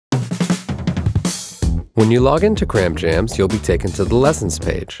When you log into Cram Jams, you'll be taken to the Lessons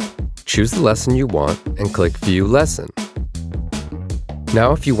page. Choose the lesson you want and click View Lesson.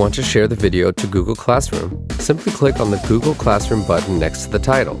 Now, if you want to share the video to Google Classroom, simply click on the Google Classroom button next to the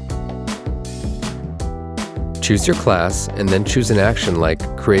title. Choose your class and then choose an action like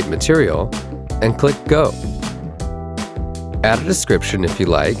Create Material and click Go. Add a description if you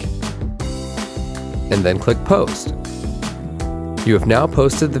like, and then click Post. You have now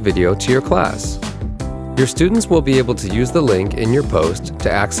posted the video to your class. Your students will be able to use the link in your post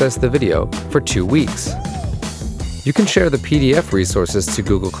to access the video for 2 weeks. You can share the PDF resources to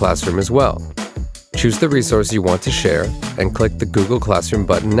Google Classroom as well. Choose the resource you want to share and click the Google Classroom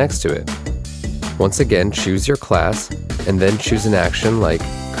button next to it. Once again, choose your class and then choose an action like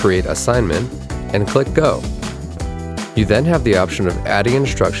Create Assignment and click Go. You then have the option of adding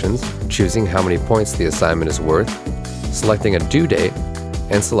instructions, choosing how many points the assignment is worth, selecting a due date,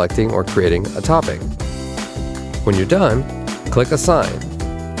 and selecting or creating a topic. When you're done, click Assign.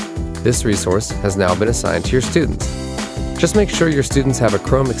 This resource has now been assigned to your students. Just make sure your students have a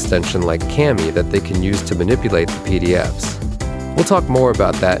Chrome extension like Cami that they can use to manipulate the PDFs. We'll talk more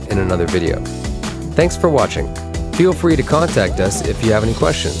about that in another video. Thanks for watching. Feel free to contact us if you have any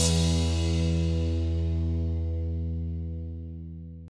questions.